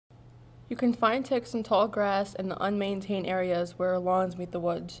You can find ticks in tall grass and the unmaintained areas where lawns meet the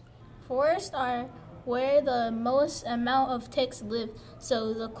woods. Forests are where the most amount of ticks live,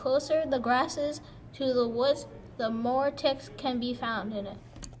 so the closer the grass is to the woods, the more ticks can be found in it.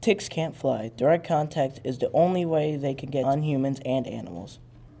 Ticks can't fly. Direct contact is the only way they can get on humans and animals.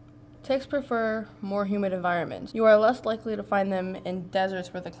 Ticks prefer more humid environments. You are less likely to find them in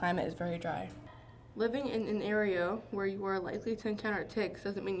deserts where the climate is very dry. Living in an area where you are likely to encounter ticks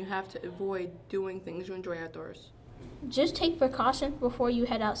doesn't mean you have to avoid doing things you enjoy outdoors. Just take precautions before you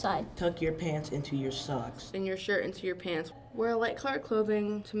head outside. Tuck your pants into your socks. And your shirt into your pants. Wear light-colored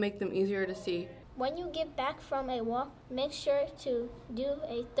clothing to make them easier to see. When you get back from a walk, make sure to do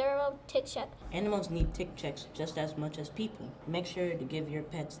a thorough tick check. Animals need tick checks just as much as people. Make sure to give your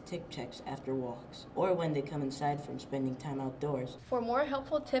pets tick checks after walks or when they come inside from spending time outdoors. For more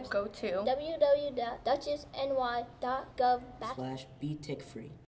helpful tips, go to www.dutchessny.gov//be tick free.